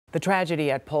The tragedy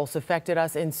at Pulse affected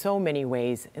us in so many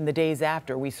ways. In the days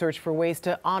after, we searched for ways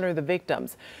to honor the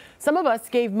victims. Some of us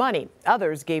gave money,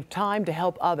 others gave time to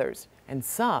help others, and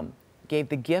some gave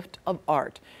the gift of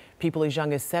art. People as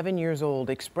young as 7 years old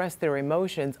expressed their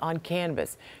emotions on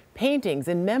canvas. Paintings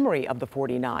in memory of the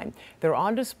 49. They're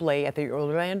on display at the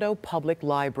Orlando Public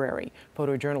Library.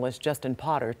 Photojournalist Justin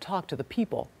Potter talked to the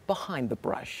people behind the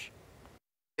brush.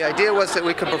 The idea was that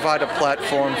we could provide a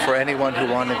platform for anyone who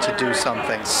wanted to do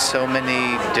something. So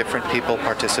many different people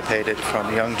participated,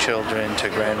 from young children to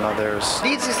grandmothers.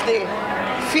 This is the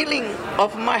feeling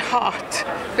of my heart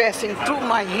passing through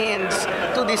my hands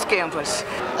to this canvas.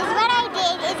 What I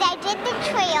did is I did the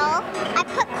trail, I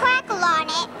put crackle on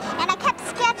it, and I kept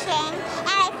sketching,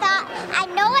 and I thought, I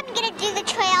know I'm going to do the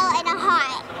trail in a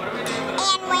heart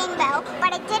and rainbow,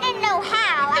 but I didn't know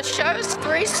how. The show's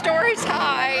 3 stories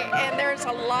high, and there's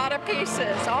a lot of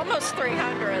pieces, almost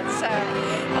 300, so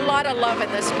a lot of love in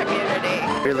this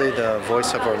community. Really the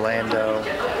voice of Orlando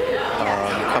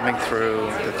coming through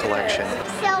the collection.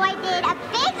 So I did a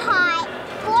big heart,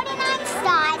 49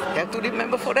 stars. You have to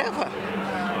remember forever.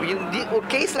 In a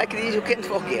case like this, you can't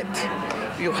forget.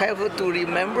 You have to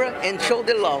remember and show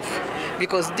the love,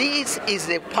 because this is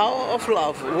the power of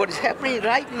love. What is happening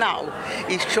right now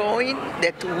is showing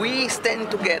that we stand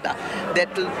together,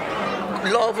 that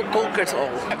love conquers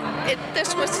all.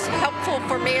 This was helpful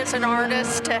for me as an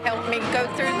artist to help me go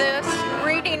through this.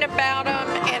 Reading about them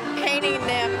and painting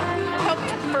them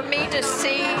helped for me to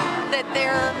see that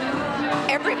they're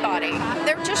everybody.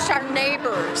 They're just our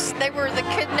neighbors. They were the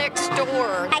kid next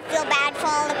door. I feel bad for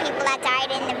all the people that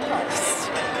died in the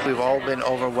Pulse. We've all been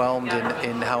overwhelmed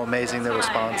in how amazing the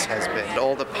response has been.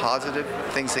 All the positive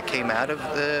things that came out of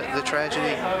the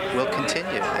tragedy will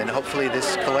continue, and hopefully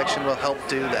this collection will help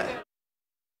do that.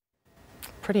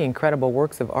 Pretty incredible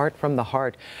works of art from the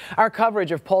heart. Our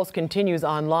coverage of Pulse continues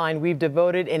online. We've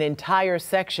devoted an entire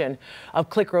section of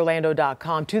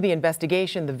ClickOrlando.com to the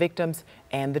investigation, the victims,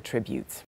 and the tributes.